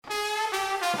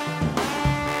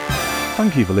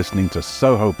Thank you for listening to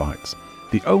Soho Bites,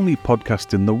 the only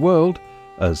podcast in the world,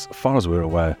 as far as we're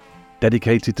aware,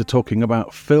 dedicated to talking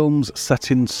about films set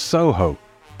in Soho,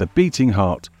 the beating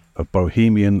heart of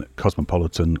bohemian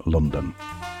cosmopolitan London.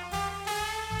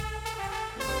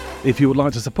 If you would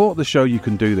like to support the show, you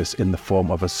can do this in the form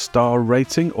of a star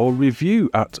rating or review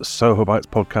at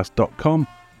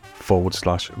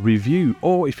sohobitespodcast.com/review,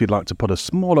 or if you'd like to put a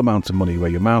small amount of money where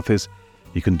your mouth is,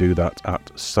 you can do that at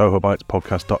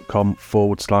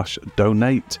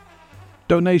sohobitespodcast.com/donate.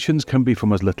 Donations can be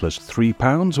from as little as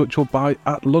 £3, which will buy,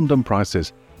 at London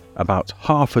prices, about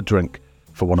half a drink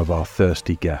for one of our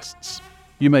thirsty guests.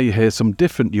 You may hear some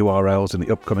different URLs in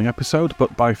the upcoming episode,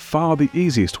 but by far the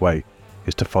easiest way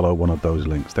is to follow one of those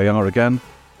links. They are, again,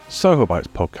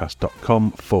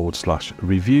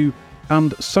 sohobitespodcast.com/review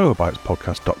and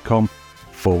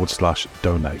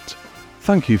sohobitespodcast.com/donate.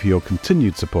 Thank you for your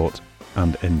continued support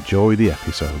and enjoy the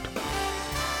episode.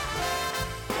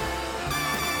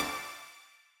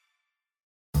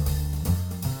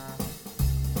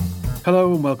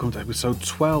 Hello and welcome to episode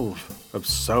 12 of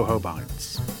Soho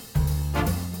Bites.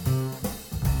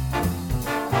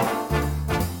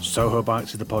 Soho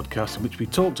Bites is the podcast in which we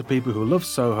talk to people who love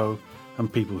Soho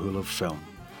and people who love film.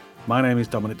 My name is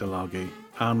Dominic DeLargy,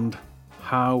 and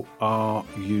how are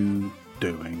you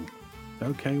doing?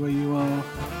 Okay where you are?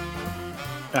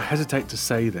 I hesitate to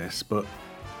say this, but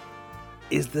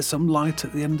is there some light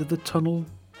at the end of the tunnel?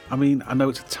 I mean, I know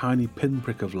it's a tiny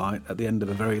pinprick of light at the end of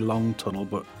a very long tunnel,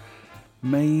 but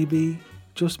maybe,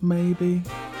 just maybe.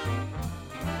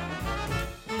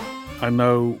 I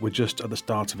know we're just at the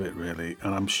start of it, really,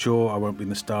 and I'm sure I won't be in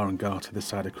the Star and Garter this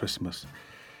side of Christmas.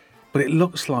 But it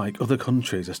looks like other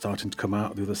countries are starting to come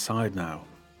out the other side now.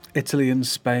 Italy and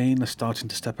Spain are starting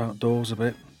to step outdoors a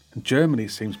bit, and Germany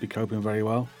seems to be coping very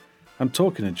well. And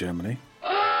talking of Germany...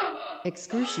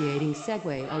 Excruciating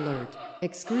segue alert.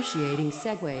 Excruciating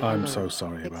segue alert. I'm so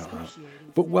sorry about that.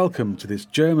 But welcome to this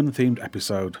German-themed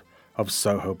episode of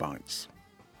Soho Bites.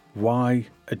 Why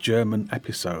a German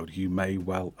episode, you may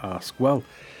well ask? Well,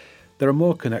 there are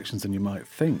more connections than you might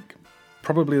think.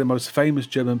 Probably the most famous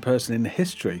German person in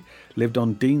history lived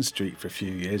on Dean Street for a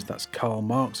few years. That's Karl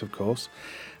Marx, of course.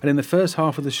 And in the first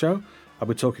half of the show, I'll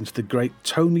be talking to the great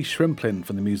Tony Shrimplin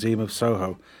from the Museum of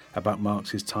Soho about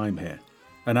Marx's time here.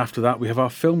 And after that, we have our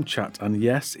film chat. And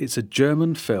yes, it's a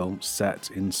German film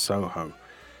set in Soho.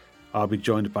 I'll be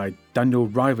joined by Daniel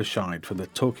Riverscheid from the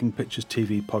Talking Pictures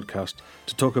TV podcast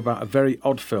to talk about a very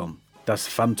odd film, Das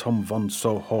Phantom von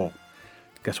Soho.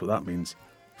 Guess what that means?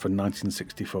 From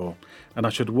 1964. And I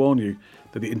should warn you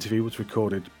that the interview was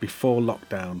recorded before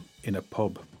lockdown in a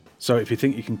pub. So if you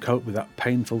think you can cope with that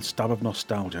painful stab of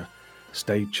nostalgia,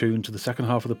 stay tuned to the second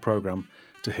half of the programme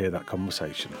to hear that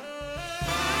conversation.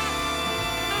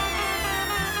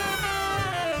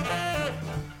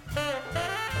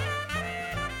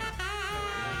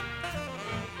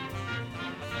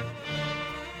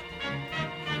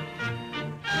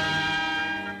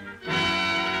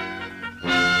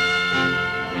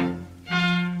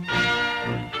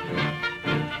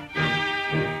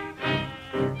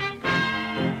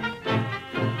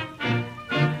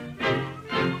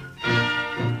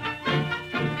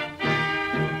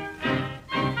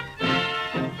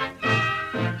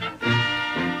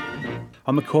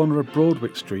 On the corner of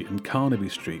Broadwick Street and Carnaby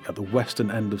Street at the western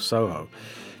end of Soho,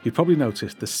 you've probably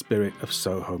noticed the Spirit of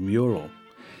Soho mural.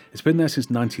 It's been there since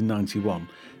 1991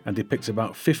 and depicts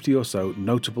about 50 or so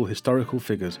notable historical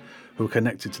figures who are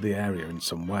connected to the area in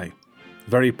some way.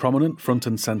 Very prominent, front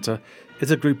and centre, is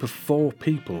a group of 4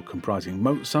 people comprising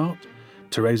Mozart,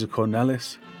 Teresa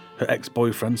Cornelis, her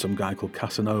ex-boyfriend, some guy called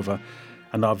Casanova,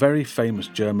 and our very famous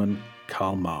German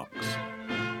Karl Marx.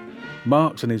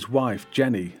 Marx and his wife,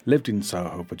 Jenny, lived in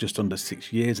Soho for just under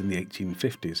 6 years in the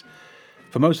 1850s.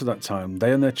 For most of that time,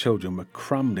 they and their children were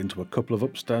crammed into a couple of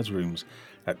upstairs rooms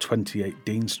at 28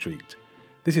 Dean Street.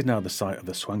 This is now the site of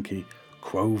the swanky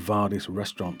Quo Vadis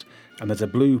restaurant, and there's a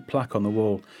blue plaque on the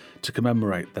wall to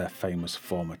commemorate their famous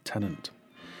former tenant.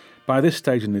 By this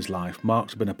stage in his life,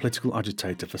 Marx had been a political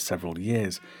agitator for several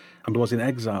years and was in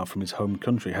exile from his home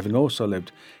country, having also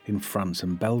lived in France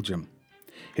and Belgium.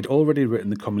 He'd already written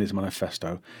the Communist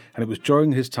Manifesto, and it was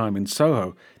during his time in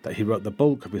Soho that he wrote the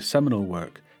bulk of his seminal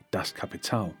work, Das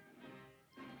Kapital.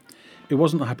 It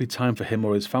wasn't a happy time for him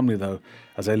or his family, though,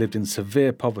 as they lived in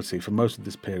severe poverty for most of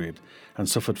this period and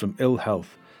suffered from ill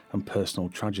health and personal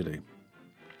tragedy.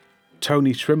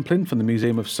 Tony Shrimplin from the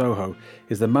Museum of Soho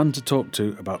is the man to talk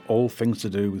to about all things to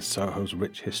do with Soho's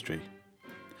rich history.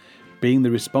 Being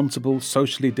the responsible,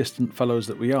 socially distant fellows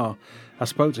that we are, I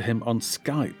spoke to him on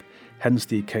Skype, hence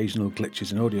the occasional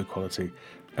glitches in audio quality,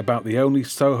 about the only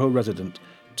Soho resident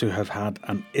to have had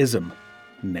an ism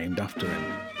named after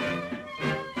him.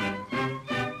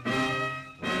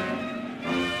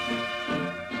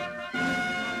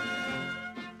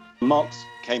 Marx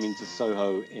came into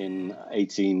Soho in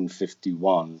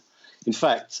 1851. In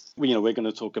fact, we're going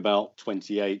to talk about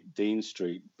 28 Dean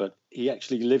Street, but he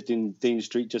actually lived in Dean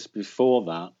Street just before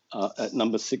that, at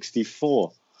number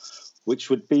 64, which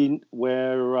would be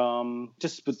where,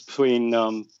 just between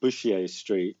Bouchier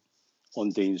Street on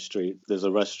Dean Street, there's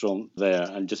a restaurant there,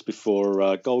 and just before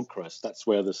Goldcrest, that's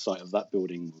where the site of that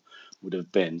building would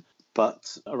have been.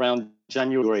 But around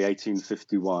January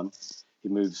 1851, he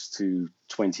moves to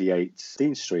 28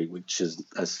 Dean Street, which is,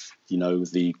 as you know,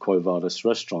 the Quo Vadis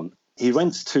restaurant. He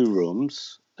rents 2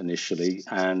 rooms initially,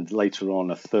 and later on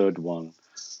a third one,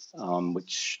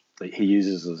 which he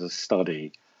uses as a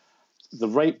study. The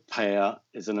ratepayer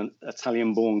is an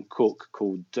Italian-born cook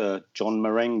called John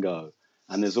Marengo,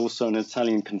 and there's also an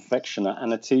Italian confectioner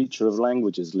and a teacher of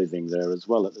languages living there as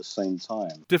well at the same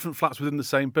time. Different flats within the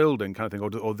same building kind of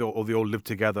thing, or they all live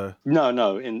together?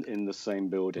 No, in the same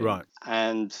building. Right.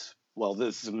 And, well,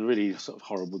 there's some really sort of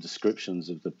horrible descriptions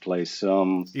of the place.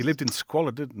 He lived in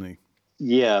squalor, didn't he?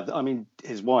 Yeah, I mean,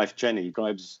 his wife, Jenny,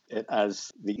 describes it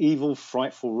as the evil,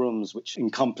 frightful rooms which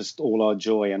encompassed all our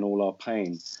joy and all our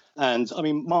pain. And, I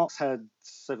mean, Marx had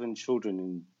 7 children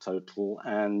in total,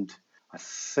 and I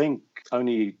think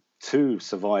only 2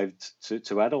 survived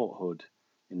to adulthood,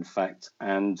 in fact.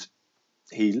 And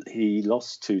he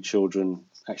lost 2 children,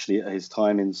 actually, at his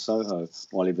time in Soho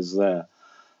while he was there.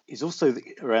 He's also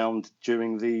around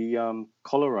during the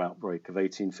cholera outbreak of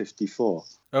 1854.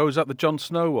 Oh, is that the Jon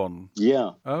Snow one?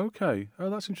 Yeah. Okay. Oh,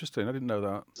 that's interesting. I didn't know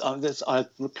that. I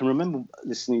can remember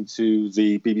listening to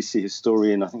the BBC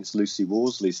historian, I think it's Lucy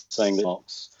Worsley, saying that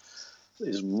Marx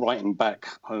is writing back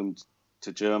home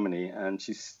to Germany, and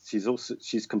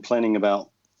she's complaining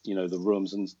about, you know, the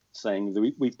rooms, and saying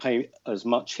that we pay as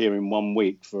much here in 1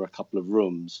 week for a couple of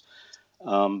rooms.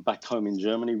 Back home in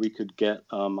Germany, we could get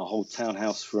a whole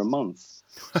townhouse for a month.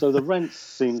 So the rent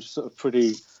seems sort of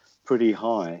pretty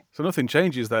high. So nothing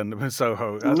changes then in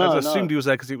Soho. I assumed he was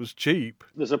there because it was cheap.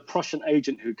 There's a Prussian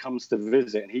agent who comes to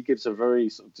visit, and he gives a very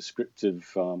sort of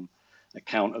descriptive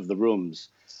account of the rooms.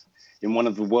 In one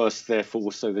of the worst, therefore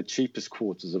also the cheapest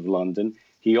quarters of London,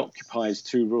 he occupies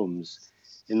 2 rooms.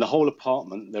 In the whole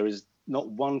apartment, there is not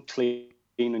one clean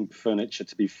furniture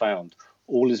to be found.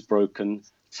 All is broken,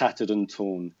 tattered and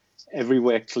torn.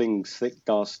 Everywhere clings thick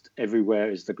dust. Everywhere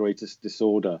is the greatest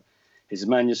disorder. His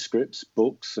manuscripts,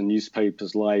 books, and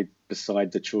newspapers lie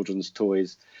beside the children's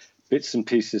toys. Bits and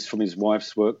pieces from his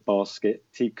wife's work basket,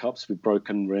 teacups with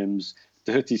broken rims,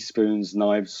 dirty spoons,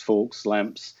 knives, forks,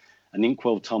 lamps, and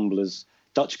inkwell tumblers,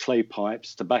 Dutch clay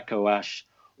pipes, tobacco ash,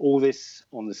 all this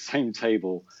on the same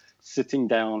table. Sitting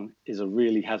down is a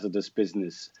really hazardous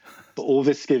business. But all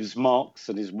this gives Marx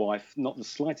and his wife not the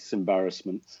slightest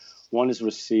embarrassment. One is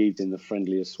received in the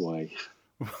friendliest way.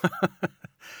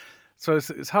 So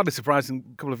it's hardly surprising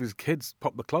a couple of his kids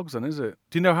popped the clogs then, is it?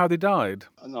 Do you know how they died?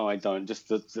 No, I don't. Just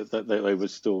that they were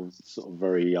still sort of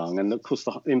very young. And, of course,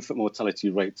 the infant mortality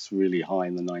rate's really high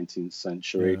in the 19th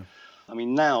century. Yeah. I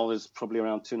mean, now there's probably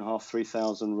around 2,500,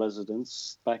 3,000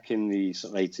 residents. Back in the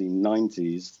sort of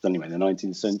 1890s, anyway, the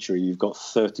 19th century, you've got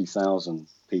 30,000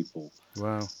 people.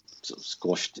 Wow. Sort of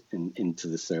squashed into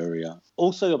this area.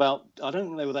 Also I don't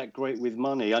think they were that great with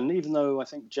money. And even though I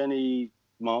think Jenny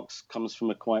Marx comes from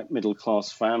a quite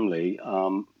middle-class family,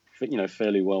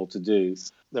 fairly well-to-do,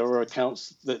 there are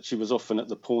accounts that she was often at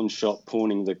the pawn shop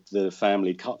pawning the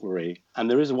family cutlery.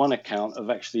 And there is one account of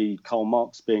actually Karl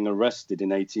Marx being arrested in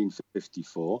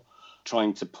 1854,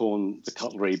 trying to pawn the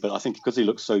cutlery. But I think because he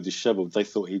looked so disheveled, they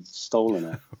thought he'd stolen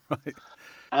it. Right.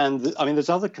 And, I mean, there's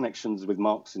other connections with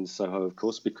Marx in Soho, of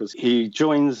course, because he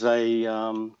joins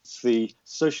the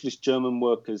Socialist German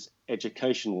Workers'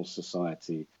 Educational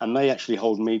Society. And they actually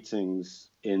hold meetings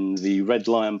in the Red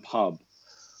Lion pub,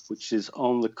 which is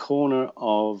on the corner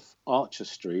of Archer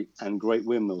Street and Great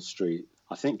Windmill Street.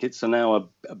 I think it's now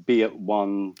a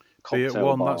B@1 cocktail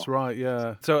B@1, bar. that's right,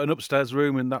 yeah. So an upstairs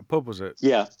room in that pub, was it?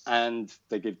 Yeah, and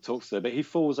they give talks there. But he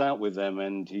falls out with them,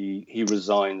 and he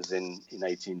resigns in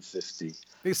 1850.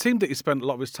 It seemed that he spent a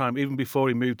lot of his time, even before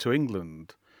he moved to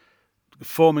England,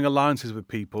 forming alliances with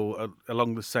people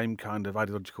along the same kind of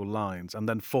ideological lines, and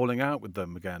then falling out with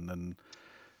them again and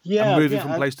moving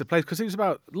from place to place. Because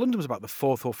London was about the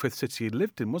 4th or 5th city he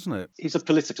lived in, wasn't it? He's a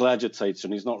political agitator,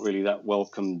 and he's not really that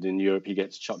welcomed in Europe. He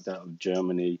gets chucked out of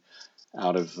Germany,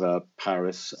 out of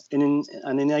Paris. And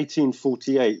in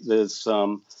 1848, there's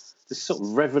this sort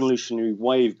of revolutionary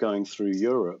wave going through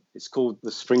Europe. It's called the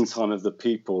Springtime of the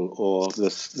People, or the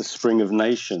Spring of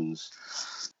Nations.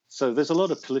 So there's a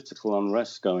lot of political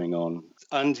unrest going on.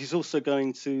 And he's also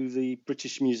going to the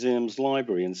British Museum's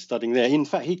library and studying there. In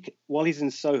fact, while he's in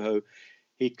Soho,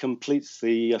 he completes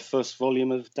the first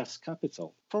volume of Das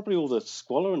Kapital. Probably all the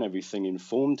squalor and everything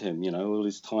informed him, all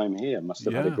his time here must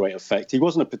have had a great effect. He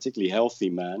wasn't a particularly healthy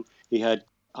man. He had,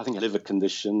 I think, a liver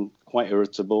condition, quite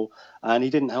irritable, and he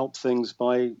didn't help things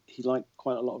he liked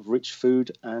quite a lot of rich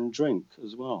food and drink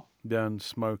as well. Yeah, and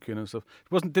smoking and stuff.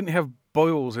 Didn't he have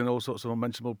boils in all sorts of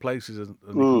unmentionable places and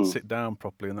he couldn't sit down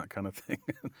properly and that kind of thing?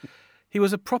 He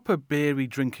was a proper beery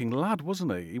drinking lad,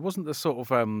 wasn't he? He wasn't the sort of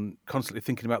constantly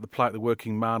thinking about the plight of the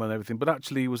working man and everything, but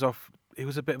actually he was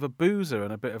a bit of a boozer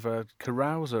and a bit of a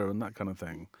carouser and that kind of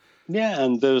thing. Yeah,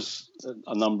 and there's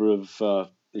a number of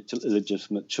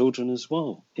illegitimate children as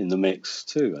well in the mix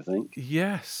too, I think.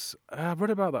 Yes, I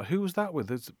read about that. Who was that with?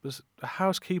 Was a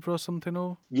housekeeper or something?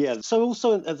 Or yeah, so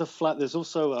also at the flat there's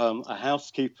also a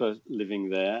housekeeper living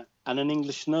there and an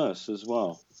English nurse as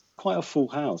well. Quite a full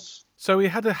house. So he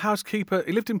had a housekeeper.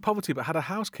 He lived in poverty, but had a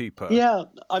housekeeper. Yeah,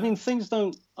 I mean,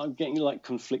 I'm getting like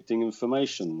conflicting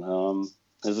information.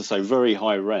 As I say, very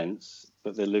high rents,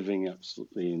 but they're living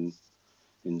absolutely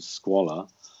in squalor.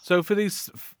 So for these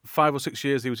 5 or 6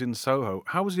 years he was in Soho,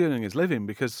 how was he earning his living?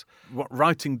 Because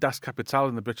writing Das Kapital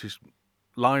in the British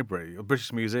Library or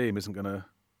British Museum isn't going to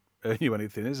earn you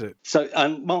anything, is it? So,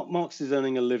 and Marx is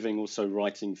earning a living also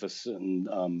writing for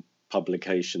certain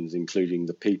publications, including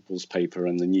the People's Paper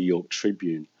and the New York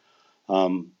Tribune.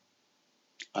 And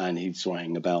he's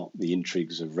writing about the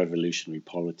intrigues of revolutionary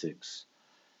politics.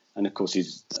 And of course,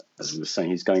 as we were saying,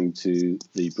 he's going to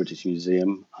the British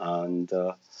Museum, and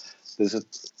there's a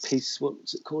piece,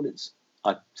 what's it called?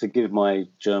 Forgive my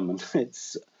German,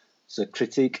 it's a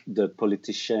Kritik der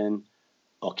politischen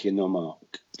Ökonomie.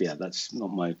 Yeah, that's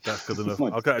not my... That's good enough.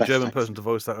 I'll get a German person to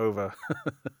voice that over.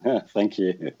 Thank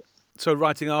you. So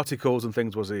writing articles and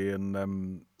things, was he?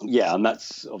 And yeah, and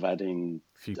that's sort of adding...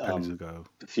 A few pennies ago.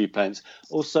 A few pence.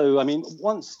 Also, I mean,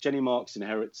 once Jenny Marx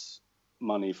inherits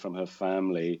money from her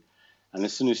family, and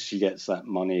as soon as she gets that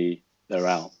money, they're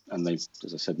out, and they,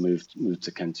 as I said, moved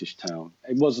to Kentish Town.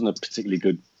 It wasn't a particularly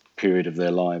good period of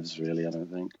their lives, really, I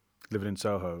don't think. Living in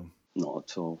Soho? Not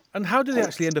at all. And how did they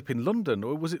actually end up in London?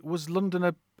 Or was London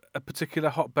a particular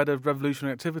hotbed of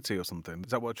revolutionary activity or something? Is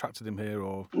that what attracted him here?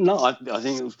 Or no, I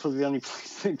think it was probably the only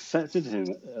place that accepted him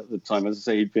at the time. As I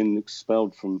say, he'd been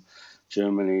expelled from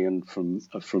Germany and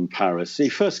from Paris. He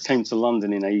first came to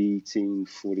London in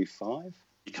 1845.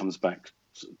 He comes back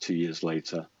 2 years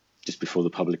later, just before the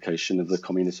publication of the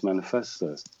Communist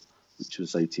Manifesto, which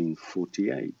was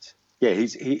 1848. Yeah,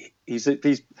 he's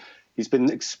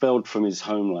been expelled from his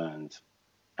homeland,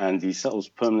 and he settles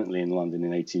permanently in London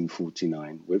in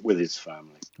 1849 with his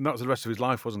family. And that was the rest of his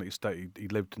life, wasn't it? He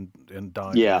lived and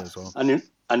died there as well. And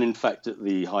in fact, at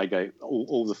the Highgate,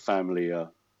 all the family are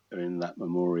in that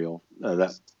memorial,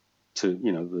 the tomb,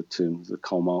 the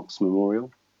Karl Marx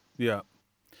Memorial. Yeah,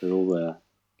 they're all there.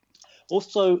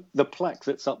 Also, the plaque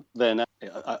that's up there now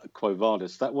at Quo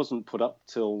Vadis, that wasn't put up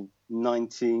till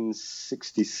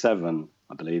 1967,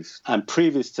 I believe. And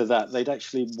previous to that, they'd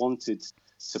actually wanted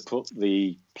to put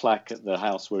the plaque at the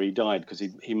house where he died, because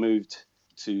he moved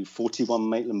to 41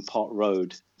 Maitland Park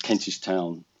Road, Kentish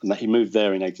Town. And that he moved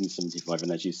there in 1875,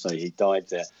 and as you say, he died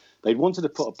there. They'd wanted to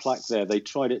put a plaque there. They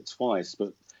tried it twice,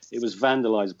 but it was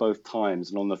vandalised both times.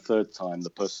 And on the third time,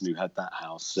 the person who had that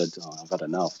house said, I've had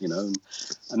enough,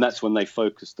 And that's when they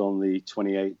focused on the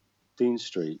 28 Dean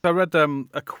Street. I read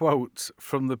a quote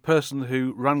from the person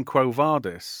who ran Quo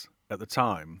Vadis at the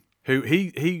time, who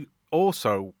he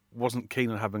also wasn't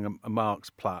keen on having a Marx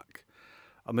plaque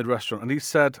on the restaurant. And he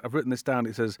said, I've written this down,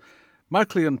 it says, "My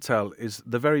clientele is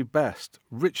the very best,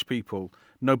 rich people,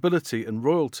 nobility and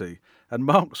royalty, and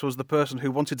Marx was the person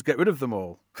who wanted to get rid of them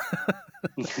all."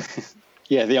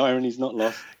 Yeah, the irony's not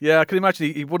lost. Yeah, I can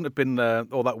imagine he wouldn't have been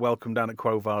all that welcome down at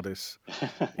Quo Vadis,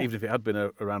 even if it had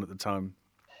been around at the time.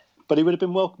 But he would have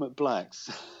been welcome at Black's.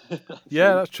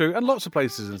 Yeah, that's true. And lots of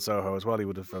places in Soho as well he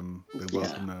would have been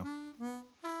welcome now.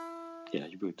 Yeah,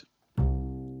 you would.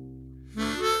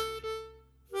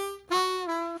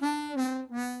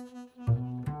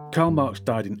 Karl Marx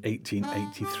died in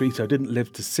 1883, so didn't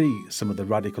live to see some of the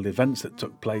radical events that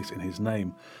took place in his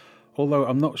name, although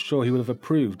I'm not sure he would have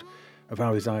approved of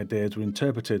how his ideas were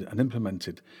interpreted and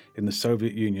implemented in the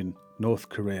Soviet Union, North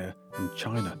Korea and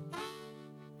China.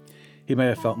 He may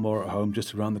have felt more at home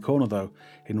just around the corner, though,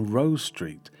 in Rose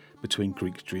Street, between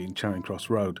Greek Street and Charing Cross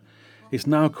Road. It's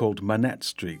now called Manette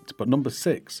Street, but number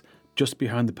 6 just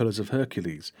behind the Pillars of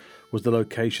Hercules, was the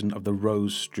location of the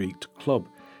Rose Street Club,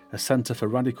 a centre for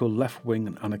radical left-wing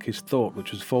and anarchist thought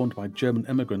which was formed by German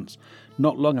immigrants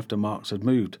not long after Marx had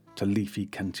moved to leafy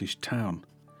Kentish town.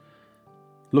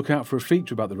 Look out for a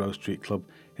feature about the Rose Street Club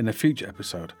in a future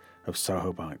episode of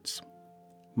Soho Bites.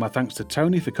 My thanks to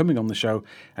Tony for coming on the show,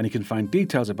 and you can find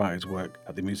details about his work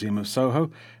at the Museum of Soho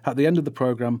at the end of the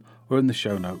programme or in the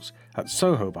show notes at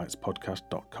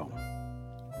sohobitespodcast.com.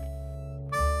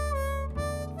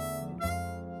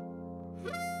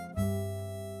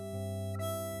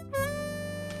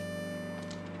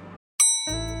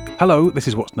 Hello, this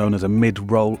is what's known as a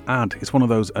mid-roll ad. It's one of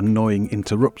those annoying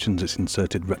interruptions that's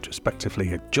inserted retrospectively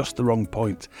at just the wrong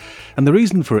point. And the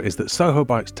reason for it is that Soho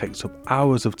Bites takes up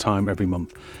hours of time every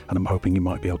month, and I'm hoping you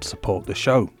might be able to support the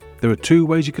show. There are two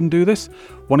ways you can do this.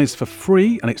 One is for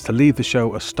free, and it's to leave the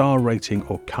show a star rating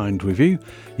or kind review.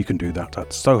 You can do that at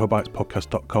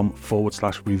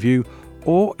sohobitespodcast.com/review.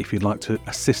 Or if you'd like to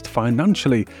assist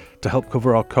financially to help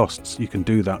cover our costs, you can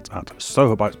do that at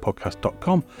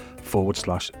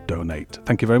sohobitespodcast.com/donate.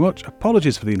 Thank you very much.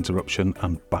 Apologies for the interruption,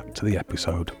 and back to the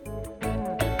episode.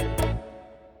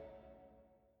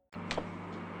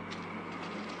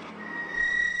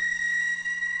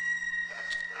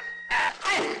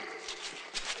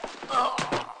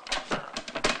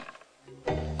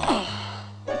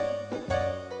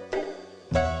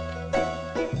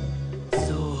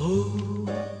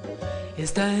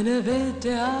 Ist eine Welt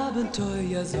der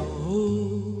Abenteuer,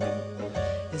 so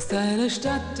ist eine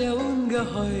Stadt der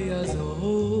Ungeheuer,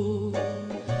 so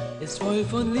ist voll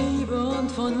von Liebe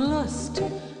und von Lust.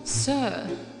 Sir,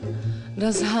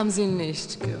 das haben Sie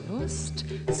nicht gewusst.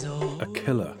 So. A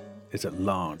killer is at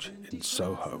large in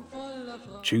Soho,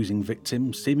 choosing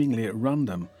victims seemingly at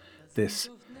random. This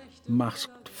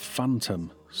masked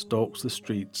phantom stalks the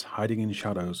streets, hiding in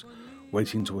shadows,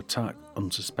 waiting to attack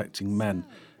unsuspecting men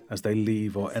as they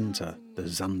leave or enter the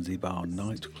Zanzibar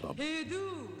nightclub.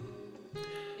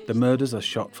 The murders are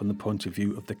shot from the point of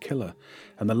view of the killer,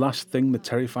 and the last thing the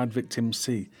terrified victims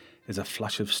see is a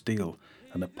flash of steel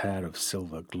and a pair of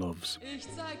silver gloves.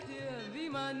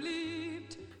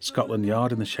 Scotland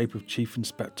Yard, in the shape of Chief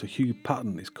Inspector Hugh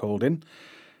Patton, is called in,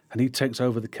 and he takes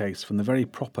over the case from the very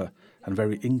proper and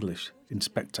very English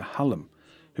Inspector Hallam,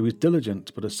 who is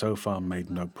diligent but has so far made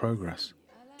no progress.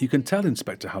 You can tell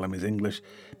Inspector Hallam is English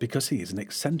because he is an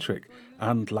eccentric,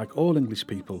 and like all English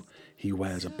people, he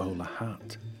wears a bowler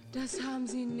hat. Das haben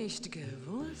Sie nicht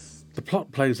gewusst. The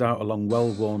plot plays out along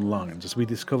well-worn lines as we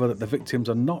discover that the victims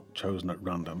are not chosen at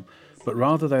random, but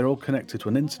rather they're all connected to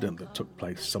an incident that took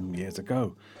place some years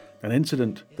ago, an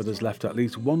incident that has left at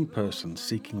least one person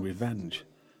seeking revenge.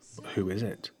 But who is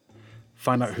it?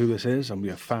 Find out who this is, and we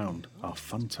have found our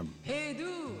phantom. Hey du!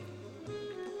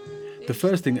 The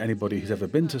first thing anybody who's ever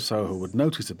been to Soho would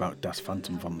notice about Das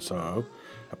Phantom von Soho,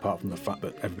 apart from the fact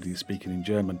that everybody is speaking in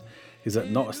German, is that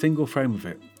not a single frame of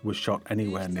it was shot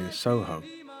anywhere near Soho.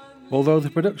 Although the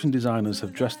production designers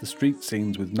have dressed the street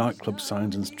scenes with nightclub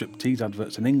signs and striptease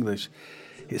adverts in English,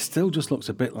 it still just looks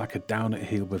a bit like a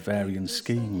down-at-heel Bavarian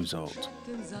skiing resort.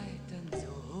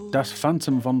 Das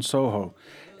Phantom von Soho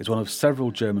is one of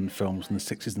several German films from the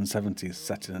 60s and 70s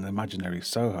set in an imaginary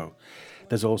Soho.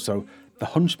 There's also The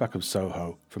Hunchback of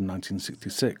Soho from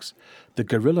 1966, The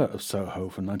Gorilla of Soho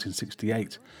from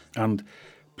 1968, and,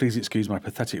 please excuse my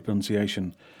pathetic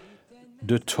pronunciation,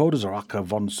 Der Todesrache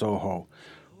von Soho,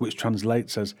 which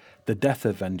translates as The Death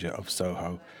Avenger of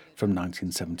Soho from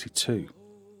 1972.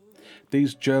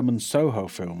 These German Soho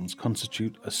films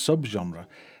constitute a subgenre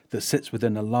that sits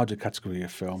within a larger category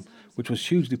of film which was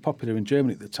hugely popular in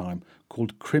Germany at the time,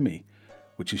 called Krimi,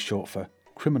 which is short for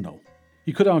criminal.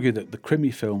 You could argue that the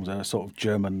Krimi films are a sort of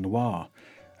German noir,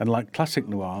 and like classic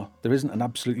noir, there isn't an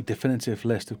absolutely definitive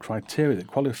list of criteria that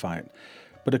qualify it,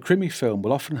 but a Krimi film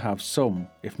will often have some,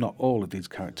 if not all, of these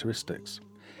characteristics.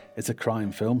 It's a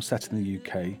crime film set in the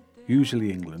UK,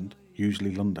 usually England,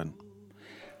 usually London.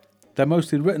 They're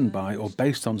mostly written by or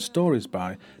based on stories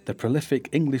by the prolific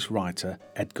English writer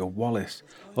Edgar Wallace,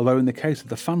 although in the case of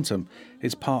The Phantom,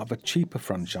 it's part of a cheaper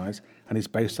franchise and is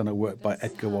based on a work by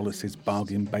Edgar Wallace's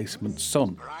bargain basement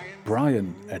son,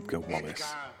 Brian Edgar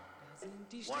Wallace.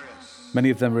 Many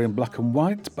of them are in black and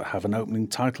white, but have an opening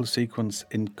title sequence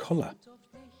in colour.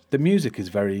 The music is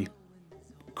very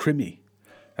Krimi,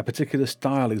 a particular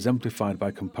style exemplified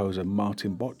by composer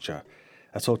Martin Boccia,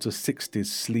 a sort of 60s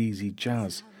sleazy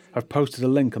jazz. I've posted a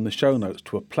link on the show notes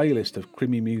to a playlist of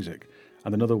Krimi music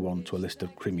and another one to a list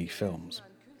of Krimi films.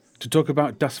 To talk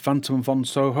about Das Phantom von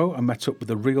Soho, I met up with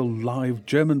a real live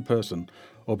German person,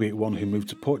 albeit one who moved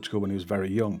to Portugal when he was very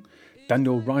young,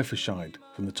 Daniel Reiferscheid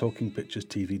from the Talking Pictures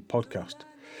TV podcast.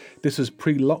 This was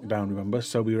pre-lockdown, remember,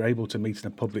 so we were able to meet in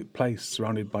a public place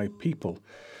surrounded by people.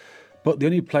 But the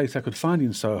only place I could find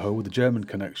in Soho with a German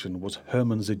connection was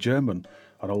Hermann the German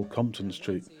on Old Compton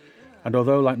Street. And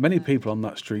although, like many people on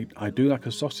that street, I do like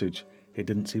a sausage, it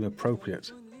didn't seem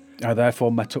appropriate. I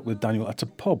therefore met up with Daniel at a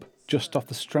pub just off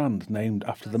the Strand, named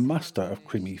after the master of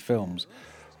creamy films.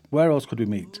 Where else could we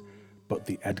meet but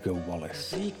the Edgar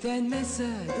Wallace? Fliegt ein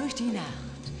Messer durch die Nacht,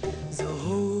 so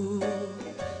hoch,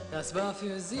 das war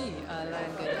für Sie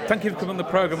allein gedacht. Thank you for coming on the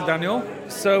programme, Daniel.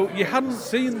 So, you hadn't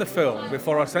seen the film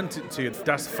before I sent it to you,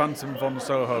 Das Phantom von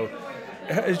Soho.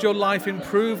 Has your life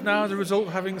improved now as a result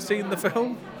of having seen the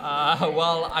film?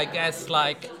 Well, I guess,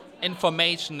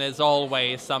 information is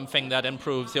always something that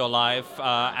improves your life,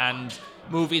 and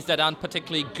movies that aren't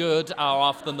particularly good are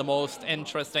often the most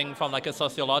interesting from, a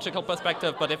sociological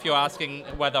perspective, but if you're asking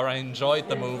whether I enjoyed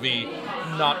the movie,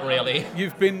 not really.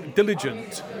 You've been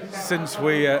diligent since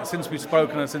we've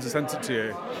spoken and since I sent it to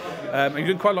you. And you've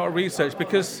done quite a lot of research,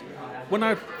 because when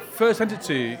I first sent it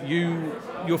to you,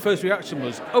 your first reaction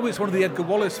was, oh, it's one of the Edgar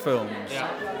Wallace films. Yeah.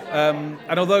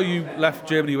 And although you left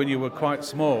Germany when you were quite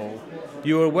small,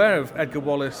 you were aware of Edgar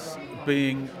Wallace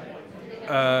being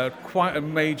quite a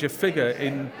major figure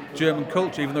in German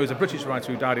culture, even though he's a British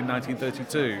writer who died in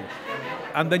 1932.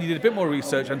 And then you did a bit more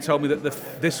research and told me that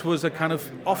this was a kind of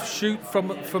offshoot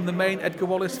from the main Edgar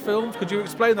Wallace films. Could you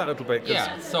explain that a little bit?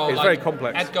 Yeah, so it's very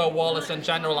complex. Edgar Wallace in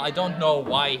general, I don't know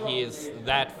why he is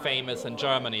that famous in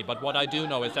Germany, but what I do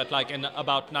know is that in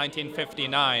about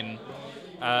 1959,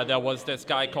 there was this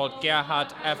guy called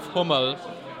Gerhard F. Hummel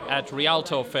at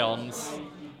Rialto Films,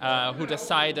 who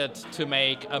decided to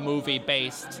make a movie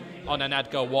based on an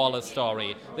Edgar Wallace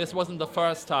story. This wasn't the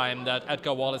first time that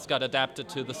Edgar Wallace got adapted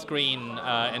to the screen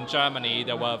in Germany.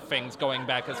 There were things going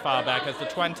back as far back as the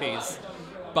 20s.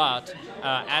 But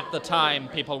at the time,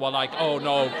 people were like, oh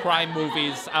no, crime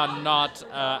movies are not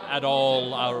at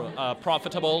all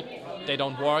profitable. They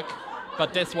don't work.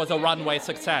 But this was a runway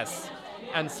success.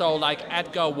 And so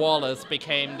Edgar Wallace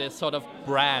became this sort of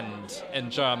brand in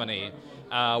Germany.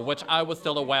 Which I was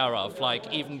still aware of,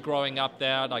 even growing up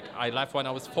there, I left when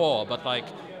I was 4, but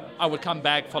I would come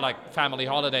back for family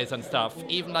holidays and stuff.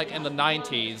 Even in the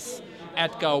 90s,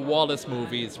 Edgar Wallace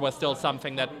movies were still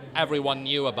something that everyone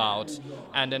knew about.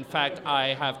 And in fact,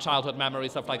 I have childhood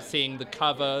memories of seeing the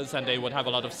covers, and they would have a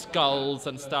lot of skulls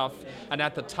and stuff. And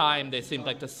at the time, they seemed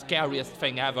like the scariest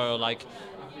thing ever,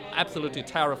 absolutely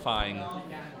terrifying.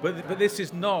 But this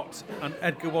is not an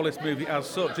Edgar Wallace movie as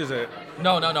such, is it?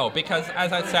 No, because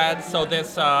as I said, so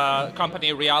this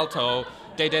company Rialto,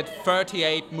 they did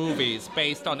 38 movies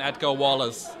based on Edgar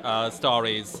Wallace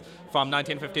stories from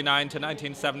 1959 to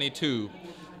 1972,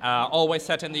 always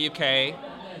set in the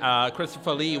UK.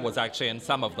 Christopher Lee was actually in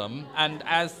some of them, and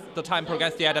as the time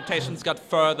progressed, the adaptations got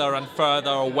further and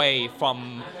further away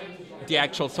from the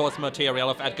actual source material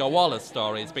of Edgar Wallace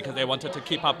stories, because they wanted to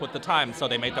keep up with the times, so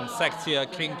they made them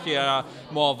sexier, kinkier,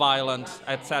 more violent,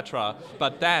 etc.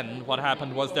 But then what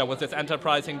happened was there was this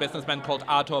enterprising businessman called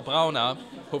Arthur Brauner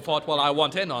who thought, well, I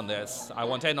want in on this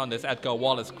Edgar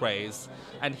Wallace craze.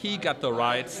 And he got the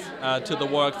rights to the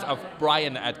works of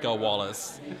Brian Edgar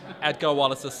Wallace, Edgar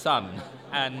Wallace's son.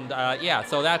 And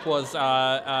so that was,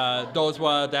 those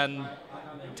were then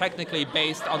technically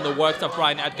based on the works of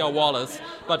Brian Edgar Wallace,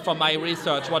 but from my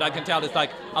research, what I can tell is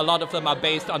a lot of them are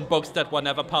based on books that were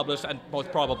never published and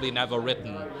most probably never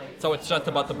written. So it's just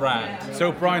about the brand.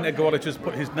 So Brian Edgar Wallace just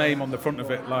put his name on the front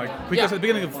of it, because at the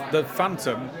beginning of The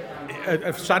Phantom,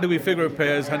 a shadowy figure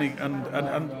appears, and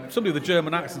somebody with a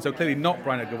German accent, so clearly not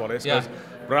Brian Edgar Wallace, goes,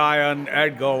 Brian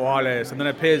Edgar Wallace, and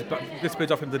then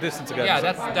disappears off into the distance again. Yeah,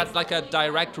 that's a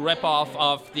direct rip-off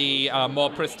of the more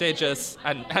prestigious,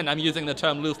 and I'm using the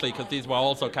term loosely because these were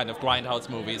also kind of grindhouse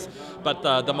movies, but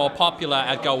the more popular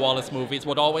Edgar Wallace movies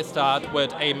would always start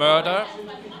with a murder,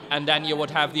 and then you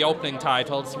would have the opening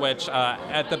titles, which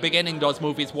at the beginning those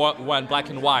movies were in black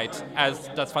and white, as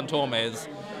Das Phantom is,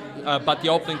 but the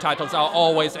opening titles are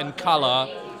always in color,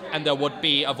 and there would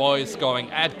be a voice going,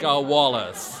 Edgar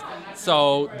Wallace.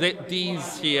 So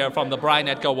these here from the Brian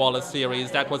Edgar Wallace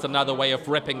series, that was another way of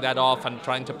ripping that off and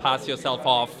trying to pass yourself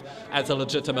off as a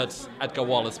legitimate Edgar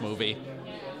Wallace movie.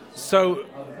 So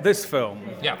this film,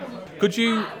 could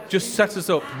you just set us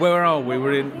up? Where are we?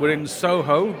 We're in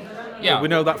Soho. Yeah. We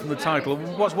know that from the title.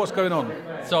 What's going on?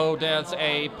 So there's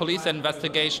a police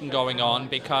investigation going on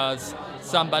because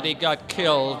somebody got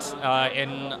killed in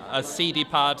a seedy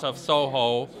part of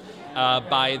Soho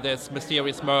by this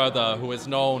mysterious murderer who is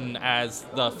known as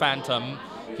the Phantom.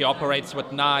 He operates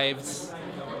with knives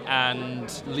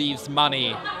and leaves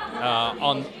money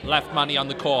left money on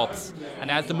the corpse.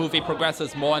 And as the movie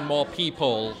progresses, more and more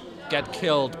people get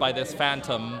killed by this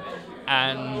phantom,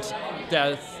 and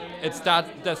there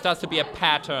starts to be a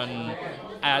pattern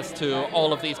as to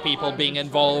all of these people being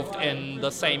involved in the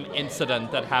same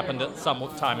incident that happened at some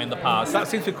time in the past. That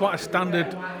seems to be quite a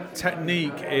standard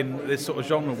technique in this sort of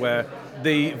genre, where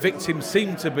the victims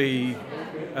seem to be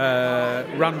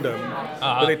random,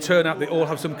 but they turn out they all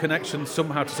have some connection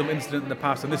somehow to some incident in the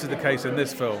past, and this is the case in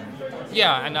this film.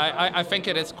 Yeah, and I think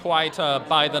it is quite a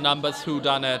by-the-numbers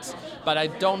whodunit, but I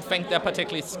don't think they're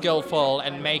particularly skillful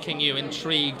in making you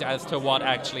intrigued as to what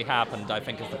actually happened, I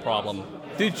think is the problem.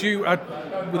 Did you,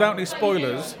 without any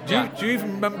spoilers, do you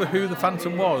even remember who the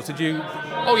Phantom was? Did you?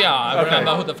 Oh yeah, I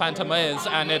remember who the Phantom is,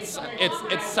 and it's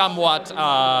somewhat,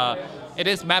 it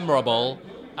is memorable,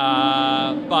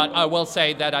 but I will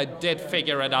say that I did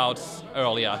figure it out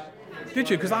earlier. Did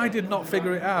you? Because I did not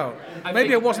figure it out. I don't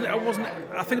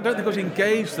think I was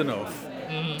engaged enough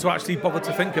to actually bother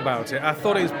to think about it. I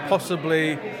thought it was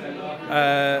possibly,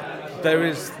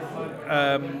 there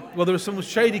are some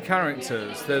shady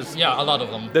characters. There's a lot of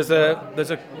them. There's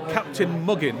a Captain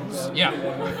Muggins,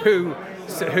 who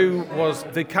was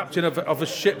the captain of a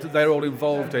ship that they're all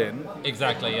involved in.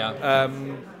 Exactly, yeah.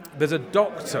 There's a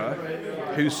doctor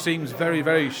who seems very,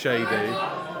 very shady,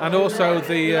 and also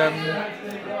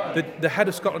the head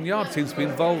of Scotland Yard seems to be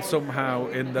involved somehow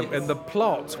in the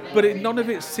plot. But none of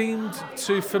it seemed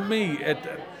to, for me,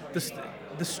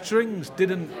 the strings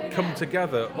didn't come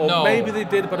together, or no. Maybe they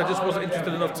did, but I just wasn't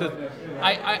interested enough to.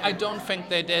 I don't think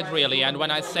they did really, and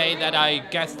when I say that I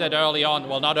guessed it early on,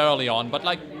 well, not early on, but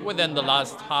like within the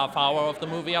last half hour of the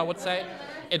movie, I would say,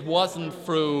 it wasn't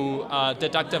through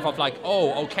deductive of like,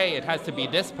 oh, okay, it has to be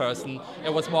this person.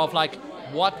 It was more of like,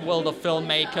 what will the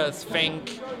filmmakers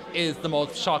think is the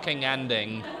most shocking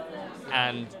ending?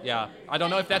 And yeah, I don't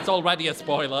know if that's already a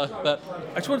spoiler, but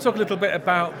I just want to talk a little bit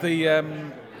about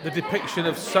the depiction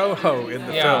of Soho in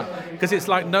the film, because it's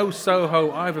like no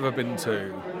Soho I've ever been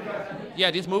to. Yeah,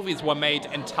 these movies were made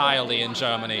entirely in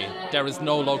Germany. There is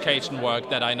no location work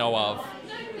that I know of.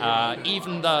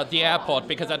 Even the airport,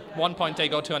 because at one point they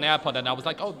go to an airport and I was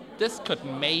like, oh, this could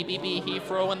maybe be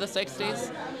Heathrow in the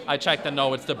 60s. I checked and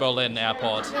no, it's the Berlin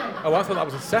airport. Oh, I thought that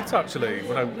was a set actually, in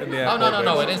the airport. Oh,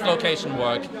 no, it is location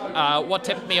work. What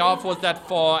tipped me off was that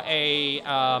for a...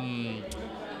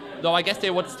 though I guess they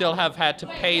would still have had to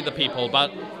pay the people,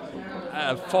 but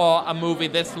for a movie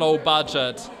this low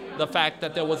budget, the fact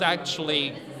that there was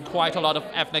actually quite a lot of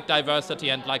ethnic diversity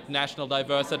and like national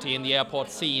diversity in the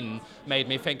airport scene made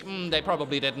me think they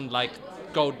probably didn't like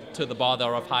go to the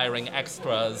bother of hiring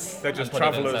extras. They're just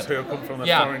travellers who have come from a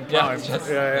foreign clime.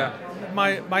 Yeah.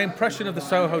 My impression of the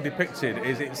Soho depicted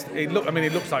is it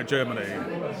looks like Germany,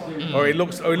 or it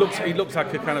looks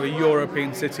like a kind of a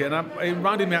European city, and it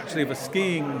reminded me actually of a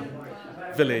skiing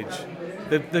village.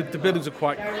 The buildings are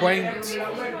quite quaint,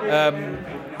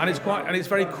 and it's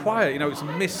very quiet. You know, it's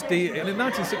misty. And in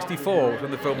 1964,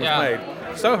 when the film was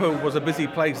made, Soho was a busy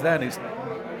place then. It's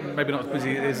maybe not as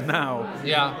busy as it is now.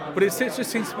 Yeah. But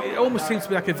it almost seems to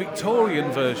be like a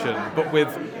Victorian version, but with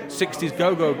 60s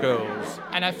go-go girls.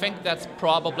 And I think that's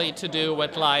probably to do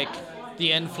with like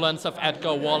the influence of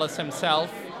Edgar Wallace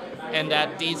himself, in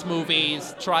that these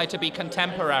movies try to be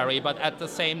contemporary, but at the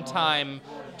same time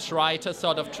try to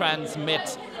sort of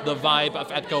transmit the vibe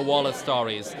of Edgar Wallace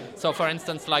stories. So for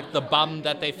instance, like the bum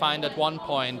that they find at one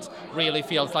point really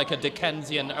feels like a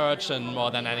Dickensian urchin more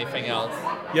than anything else.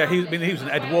 Yeah, he was an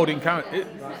Edwardian character.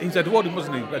 He's Edwardian,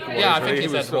 wasn't he? I think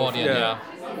he's Edwardian,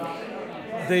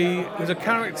 There's a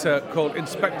character called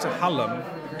Inspector Hallam,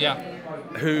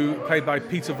 who played by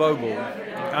Peter Vogel,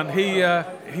 and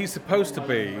he's supposed to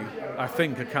be, I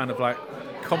think, a kind of like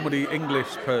comedy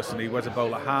English person. He wears a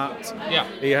bowler hat. Yeah.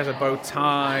 He has a bow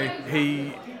tie.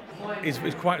 He is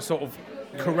quite sort of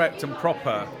correct and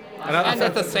proper. And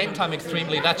at the same time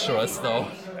extremely lecherous, though.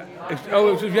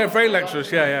 Very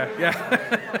lecherous. Yeah.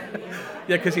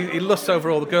 Yeah, because he lusts over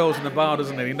all the girls in the bar,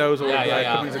 doesn't he? He knows all the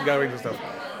comings and goings and stuff.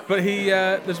 But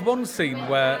there's one scene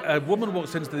where a woman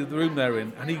walks into the room they're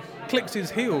in, and he clicks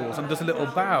his heels and does a little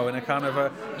bow in a kind of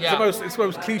it's the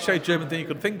most cliche German thing you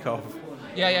could think of.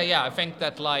 Yeah. I think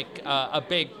that like a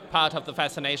big part of the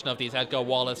fascination of these Edgar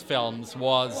Wallace films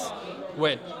was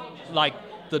with like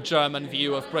the German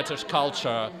view of British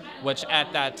culture, which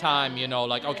at that time,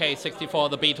 64,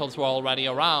 the Beatles were already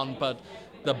around, but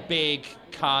the big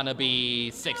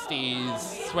Carnaby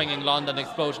 60s swinging London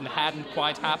explosion hadn't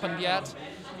quite happened yet.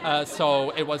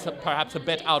 So it was perhaps a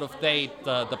bit out of date,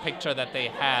 the picture that they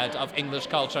had of English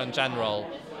culture in general.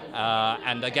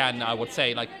 And again, I would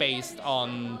say like based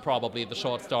on probably the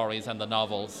short stories and the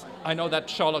novels. I know that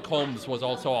Sherlock Holmes was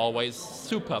also always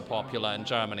super popular in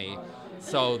Germany.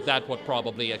 So that would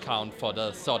probably account for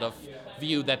the sort of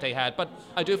view that they had. But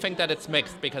I do think that it's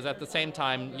mixed, because at the same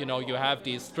time, you know, you have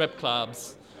these strip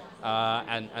clubs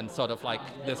and sort of like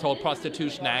this whole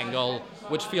prostitution angle,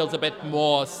 which feels a bit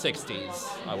more 60s,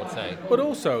 I would say. But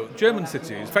also, German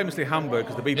cities, famously Hamburg,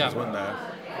 because the Beatles went there,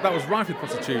 that was rife with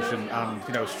prostitution and,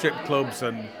 you know, strip clubs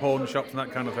and pawn shops and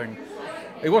that kind of thing.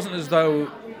 It wasn't as though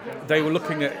they were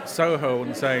looking at Soho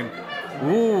and saying,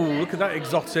 "Ooh, look at that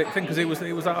exotic thing," because it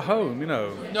was at home, you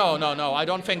know. No. I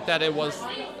don't think that it was.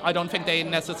 I don't think they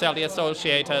necessarily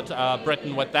associated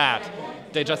Britain with that.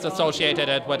 They just associated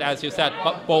it with, as you said,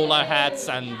 bowler hats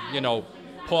and, you know,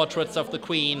 portraits of the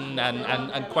Queen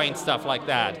and quaint stuff like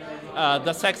that.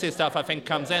 The sexy stuff, I think,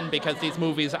 comes in because these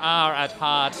movies are at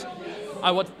heart, I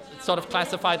would sort of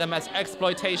classify them as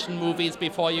exploitation movies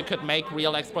before you could make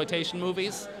real exploitation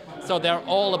movies. So they're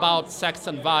all about sex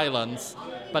and violence,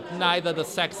 but neither the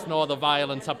sex nor the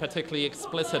violence are particularly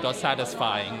explicit or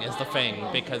satisfying, is the thing,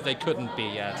 because they couldn't be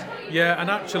yet. Yeah, and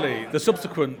actually, the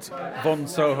subsequent Von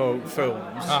Soho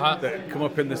films that come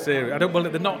up in the series,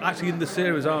 they're not actually in the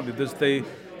series, are they? There's the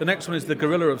next one is The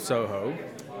Gorilla of Soho.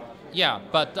 Yeah,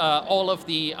 but all of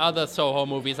the other Soho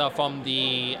movies are from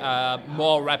the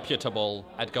more reputable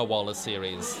Edgar Wallace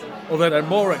series. Although they're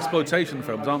more exploitation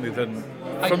films, aren't they, than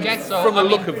I guess so. From the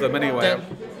look of them, anyway.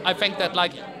 I think that,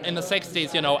 like, in the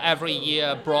 60s, you know, every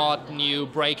year brought new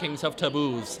breakings of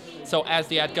taboos. So as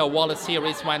the Edgar Wallace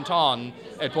series went on,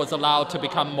 it was allowed to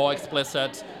become more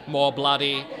explicit, more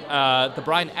bloody. The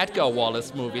Brian Edgar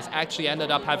Wallace movies actually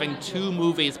ended up having 2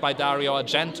 movies by Dario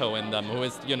Argento in them, who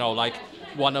is, you know, like,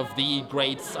 one of the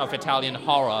greats of Italian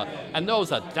horror, and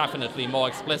those are definitely more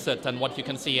explicit than what you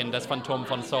can see in Das Phantom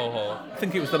von Soho. I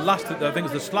think it was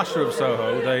the slasher of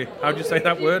Soho. How do you say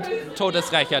that word?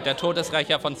 Todesrächer, der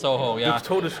Todesrächer von Soho, yeah.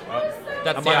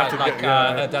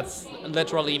 That's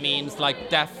literally means like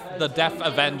the death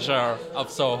avenger of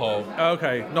Soho.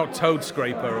 Okay, not Toad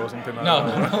Scraper or something like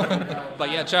that. No.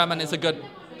 But yeah, German is a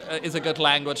good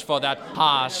language for that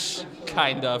harsh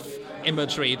kind of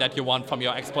imagery that you want from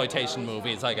your exploitation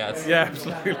movies, I guess. Yeah,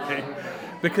 absolutely.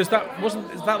 Because is that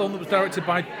the one that was directed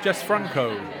by Jess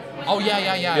Franco? Oh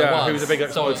yeah, it was. Who was a big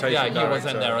exploitation director. He was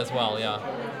in there as well, yeah.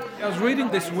 I was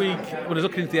reading this week, when I was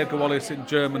looking into the Edgar Wallace in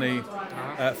Germany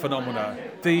phenomena,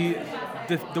 the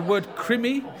word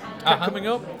Krimi kept coming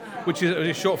up, which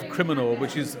is short for criminal,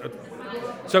 which is...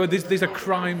 So these are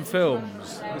crime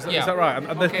films, is that right?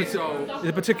 And there's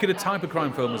a particular type of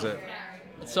crime film, is it?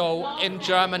 So in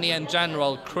Germany in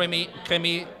general,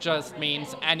 Krimi just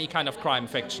means any kind of crime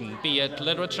fiction, be it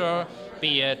literature,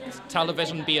 be it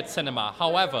television, be it cinema.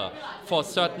 However, for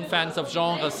certain fans of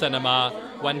genre cinema,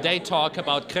 when they talk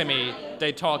about Krimi,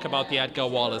 they talk about the Edgar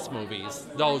Wallace movies.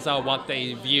 Those are what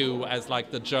they view as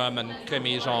like the German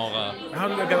Krimi genre. How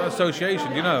did they get that association,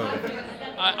 do you know?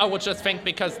 I would just think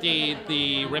because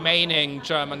the remaining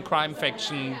German crime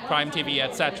fiction, crime TV,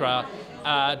 etc.,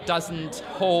 doesn't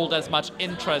hold as much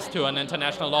interest to an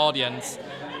international audience,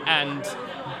 and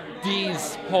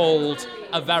these hold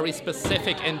a very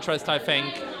specific interest, I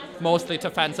think, mostly to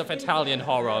fans of Italian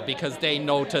horror, because they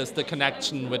noticed the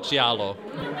connection with Giallo.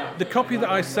 The copy that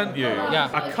I sent you,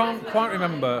 I can't quite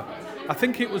remember. I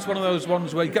think it was one of those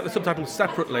ones where you get the subtitles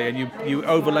separately and you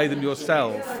overlay them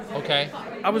yourself. Okay.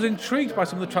 I was intrigued by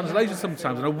some of the translations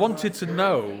sometimes, and I wanted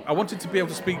to be able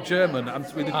to speak German and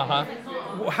to read it.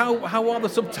 How are the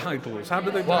subtitles? How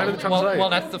do they translate? Well,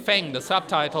 that's the thing. The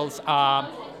subtitles are...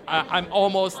 I'm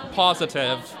almost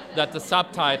positive that the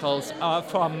subtitles are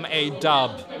from a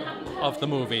dub of the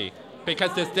movie,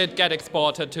 because this did get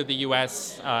exported to the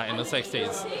US in the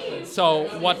 60s. So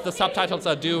what the subtitles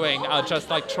are doing are just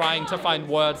like trying to find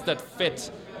words that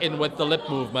fit in with the lip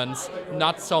movements,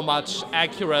 not so much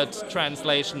accurate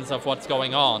translations of what's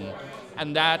going on.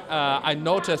 And that I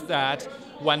noticed that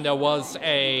when there was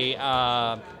a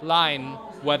line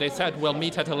where they said, "We'll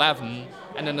meet at 11,"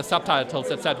 and in the subtitles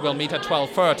it said, "We'll meet at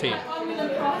 12:30."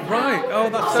 Right. Oh,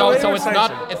 that's so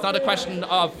it's not a question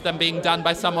of them being done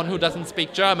by someone who doesn't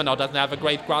speak German or doesn't have a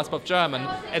great grasp of German.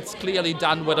 It's clearly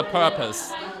done with a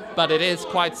purpose. But it is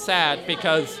quite sad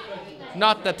because,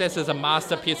 not that this is a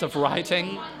masterpiece of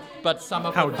writing, but some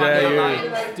of the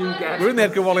lines do get... We're in the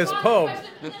Edgar Wallace pub.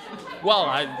 Well,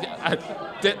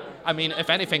 I mean, if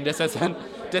anything, this is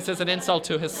an insult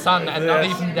to his son, and not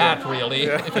even that, really,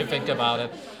 if you think about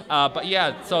it. But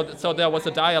yeah, so there was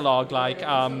a dialogue, like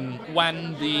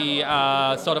when the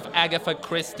sort of Agatha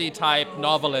Christie type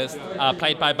novelist,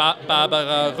 played by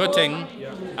Barbara Rütting,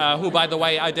 who, by the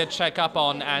way, I did check up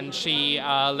on, and she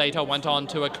later went on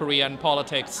to a career in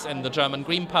politics in the German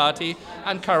Green Party,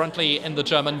 and currently in the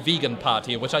German Vegan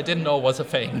Party, which I didn't know was a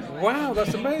thing. Wow,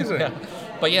 that's amazing.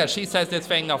 But yeah, she says this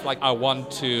thing of like, I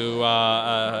want to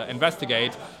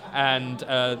investigate. And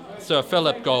Sir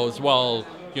Philip goes, well,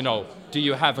 you know, do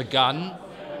you have a gun?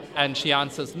 And she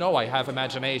answers, no, I have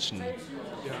imagination.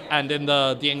 And in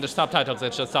the English subtitles,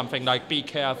 it's just something like, be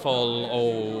careful,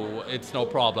 oh, it's no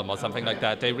problem, or something like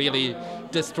that. They really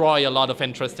destroy a lot of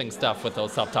interesting stuff with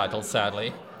those subtitles,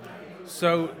 sadly.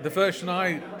 So the version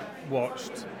I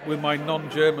watched with my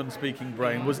non-German speaking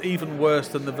brain was even worse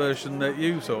than the version that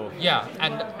you saw. Yeah,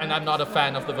 and I'm not a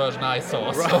fan of the version I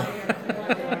saw. Right.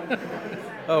 So.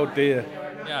 Oh dear.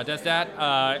 Yeah, there's that.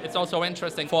 It's also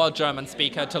interesting for a German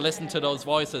speaker to listen to those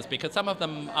voices because some of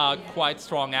them are quite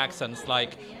strong accents,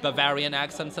 like Bavarian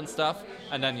accents and stuff.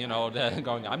 And then, you know, they're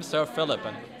going, I'm Sir Philip,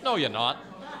 and no, you're not,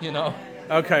 you know.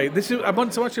 Okay, I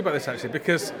want to ask you about this actually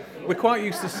because we're quite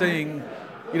used to seeing,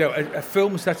 you know, a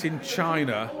film set in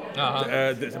China. But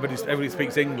everybody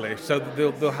speaks English, so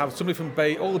they'll have somebody from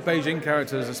all the Beijing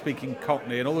characters are speaking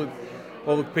Cockney, and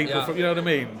all the people from, you know what I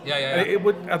mean? Yeah.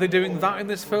 Are they doing that in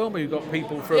this film? Or you've got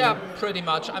people from? Yeah, pretty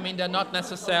much. I mean, they're not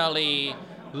necessarily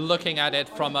looking at it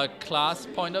from a class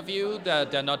point of view.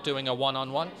 They're not doing a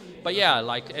one-on-one. But yeah,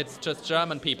 like it's just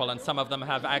German people, and some of them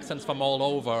have accents from all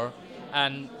over.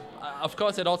 And of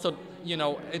course, it also, you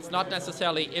know, it's not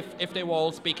necessarily if they were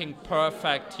all speaking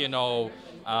perfect, you know,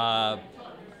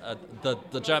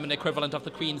 the German equivalent of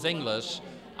the Queen's English.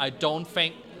 I don't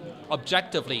think.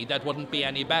 Objectively, that wouldn't be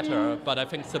any better, but I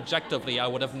think subjectively, I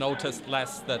would have noticed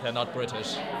less that they're not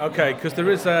British. Okay, because there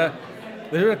is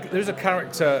a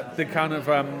character, the kind of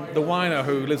the whiner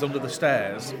who lives under the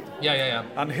stairs. Yeah.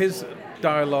 And his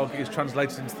dialogue is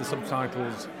translated into the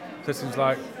subtitles. So things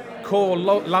like "Call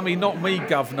Lammy, not me,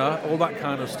 governor," all that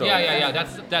kind of stuff. Yeah.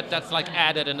 That's like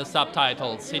added in the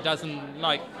subtitles. He doesn't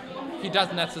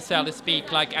necessarily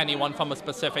speak like anyone from a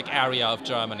specific area of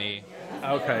Germany.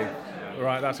 Okay.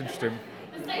 Right, that's interesting.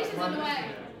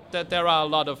 There are a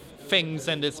lot of things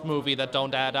in this movie that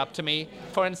don't add up to me.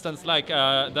 For instance, like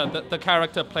the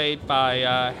character played by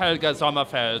Helga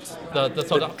Sommerfeld, the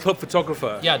sort of club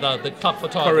photographer. Yeah, the club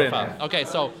photographer. Corinne. Okay,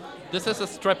 so this is a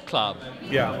strip club.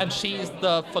 Yeah. And she's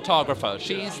the photographer.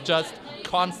 She's just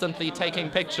constantly taking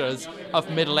pictures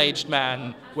of middle-aged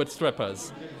men with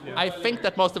strippers. I think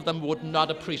that most of them would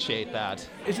not appreciate that.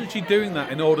 Isn't she doing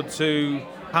that in order to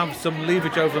have some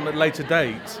leverage over them at a later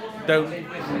date?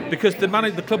 Because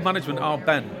the club management are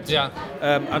bent. Yeah.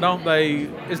 And aren't they?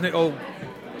 Isn't it all?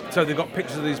 So they've got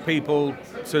pictures of these people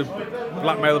to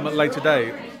blackmail them at a later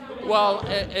date. Well,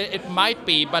 it might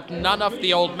be, but none of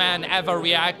the old men ever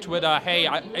react with a hey,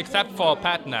 except for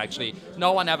Patton, actually.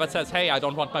 No one ever says, hey, I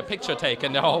don't want my picture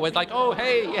taken. They're always like, oh,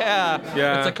 hey,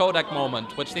 yeah. It's a Kodak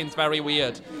moment, which seems very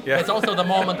weird. Yeah. It's also the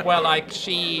moment where, like,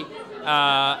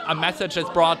 a message is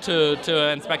brought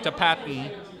to Inspector Patton,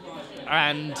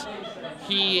 and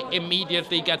he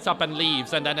immediately gets up and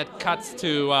leaves, and then it cuts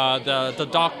to the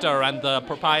doctor and the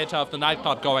proprietor of the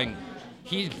nightclub going,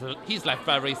 He's left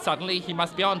very suddenly. He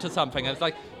must be onto something. And it's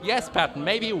like, yes, Patton,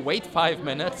 maybe wait 5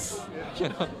 minutes, you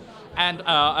know.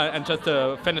 And just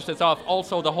to finish this off,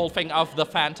 also the whole thing of the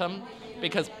Phantom,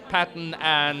 because Patton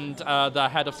and the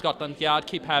head of Scotland Yard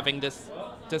keep having this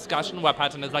discussion where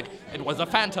Patton is like, it was a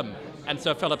phantom. And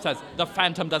Sir Philip says, the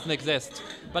phantom doesn't exist.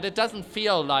 But it doesn't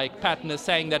feel like Patton is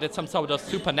saying that it's some sort of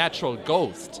supernatural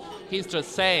ghost. He's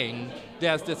just saying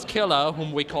there's this killer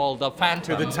whom we call the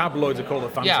Phantom. Who the tabloids are called the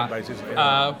Phantom, basically.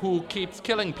 Who keeps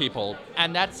killing people.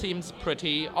 And that seems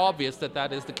pretty obvious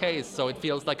that is the case. So it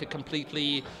feels like a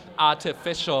completely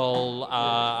artificial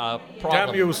problem.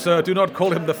 Damn you, sir, do not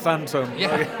call him the Phantom.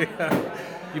 Yeah.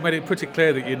 You made it pretty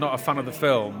clear that you're not a fan of the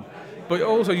film. But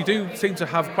also, you do seem to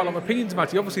have quite a lot of opinions about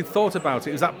it. You obviously thought about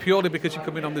it. Is that purely because you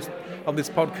come in on this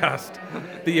podcast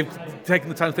that you've taken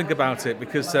the time to think about it?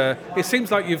 Because it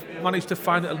seems like you've managed to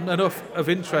find enough of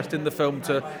interest in the film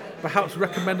to perhaps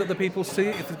recommend that the people see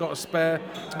it if they've got a spare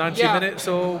 90 minutes,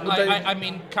 or would they? I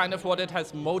mean, kind of what it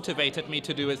has motivated me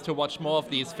to do is to watch more of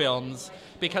these films,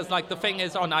 because like the thing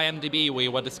is, on IMDb, we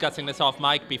were discussing this off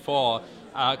mic before.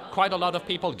 Quite a lot of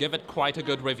people give it quite a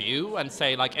good review and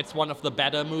say like it's one of the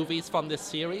better movies from this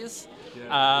series,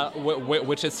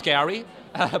 which is scary.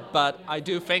 But I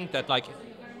do think that like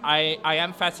I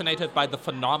am fascinated by the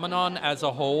phenomenon as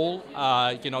a whole.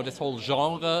 This whole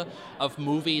genre of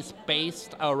movies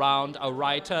based around a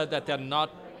writer that they're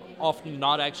often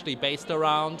not actually based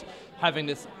around, having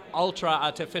this ultra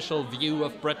artificial view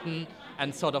of Britain.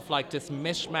 And sort of like this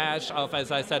mishmash of, as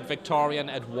I said, Victorian,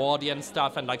 Edwardian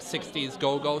stuff and like 60s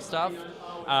go-go stuff.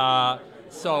 I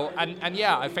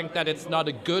think that it's not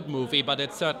a good movie, but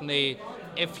it's certainly,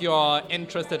 if you're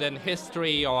interested in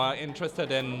history or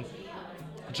interested in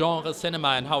genre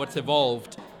cinema and how it's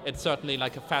evolved, it's certainly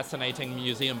like a fascinating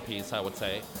museum piece, I would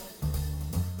say.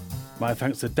 My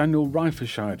thanks to Daniel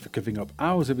Reifenscheid for giving up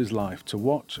hours of his life to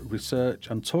watch, research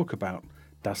and talk about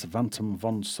Das Phantom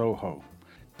von Soho.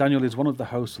 Daniel is one of the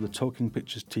hosts of the Talking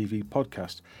Pictures TV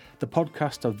podcast, the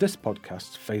podcast of this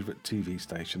podcast's favourite TV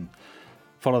station.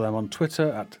 Follow them on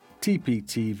Twitter at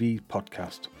TPTV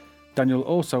Podcast. Daniel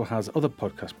also has other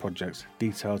podcast projects,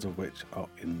 details of which are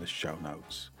in the show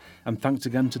notes. And thanks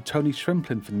again to Tony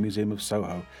Shrimplin for the Museum of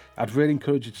Soho. I'd really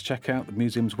encourage you to check out the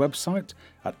museum's website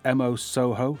at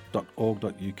mosoho.org.uk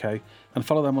and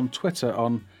follow them on Twitter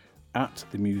on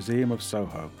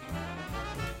 @themuseumofsoho.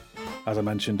 As I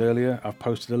mentioned earlier, I've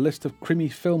posted a list of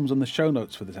Crimmy films on the show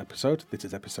notes for this episode. This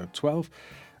is episode 12,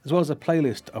 as well as a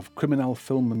playlist of criminal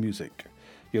film and music.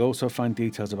 You'll also find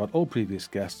details about all previous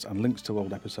guests and links to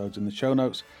old episodes in the show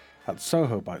notes at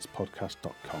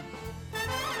sohobitespodcast.com.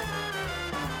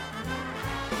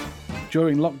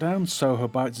 During lockdown, Soho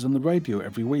Bites is on the radio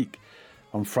every week.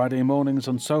 On Friday mornings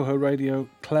on Soho Radio,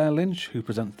 Claire Lynch, who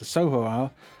presents the Soho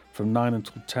Hour from 9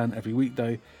 until 10 every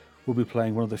weekday, will be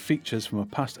playing one of the features from a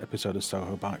past episode of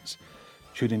Soho Bites.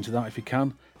 Tune into that if you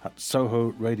can at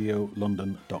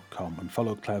sohoradiolondon.com and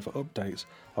follow Claire for updates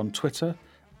on Twitter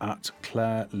at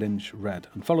Claire Lynch Red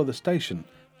and follow the station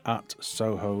at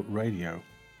Soho Radio.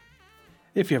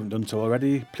 If you haven't done so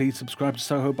already, please subscribe to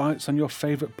Soho Bites on your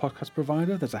favourite podcast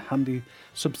provider. There's a handy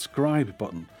subscribe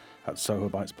button at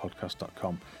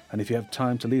sohobitespodcast.com. And if you have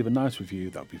time to leave a nice review,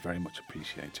 that would be very much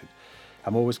appreciated.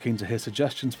 I'm always keen to hear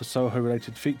suggestions for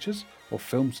Soho-related features or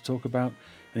films to talk about,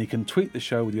 and you can tweet the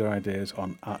show with your ideas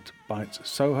on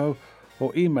 @BitesSoho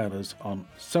or email us on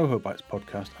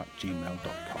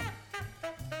sohobitespodcast@gmail.com.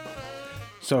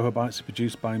 Soho Bites is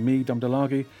produced by me, Dom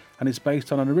DeLargy, and is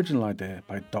based on an original idea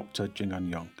by Dr. Jingan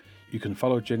Yong. You can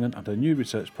follow Jingan and her new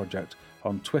research project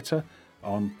on Twitter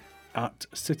on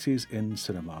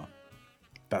 @CitiesInCinema.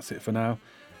 That's it for now.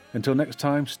 Until next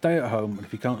time, stay at home, and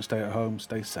if you can't stay at home,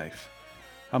 stay safe.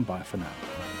 And bye for now.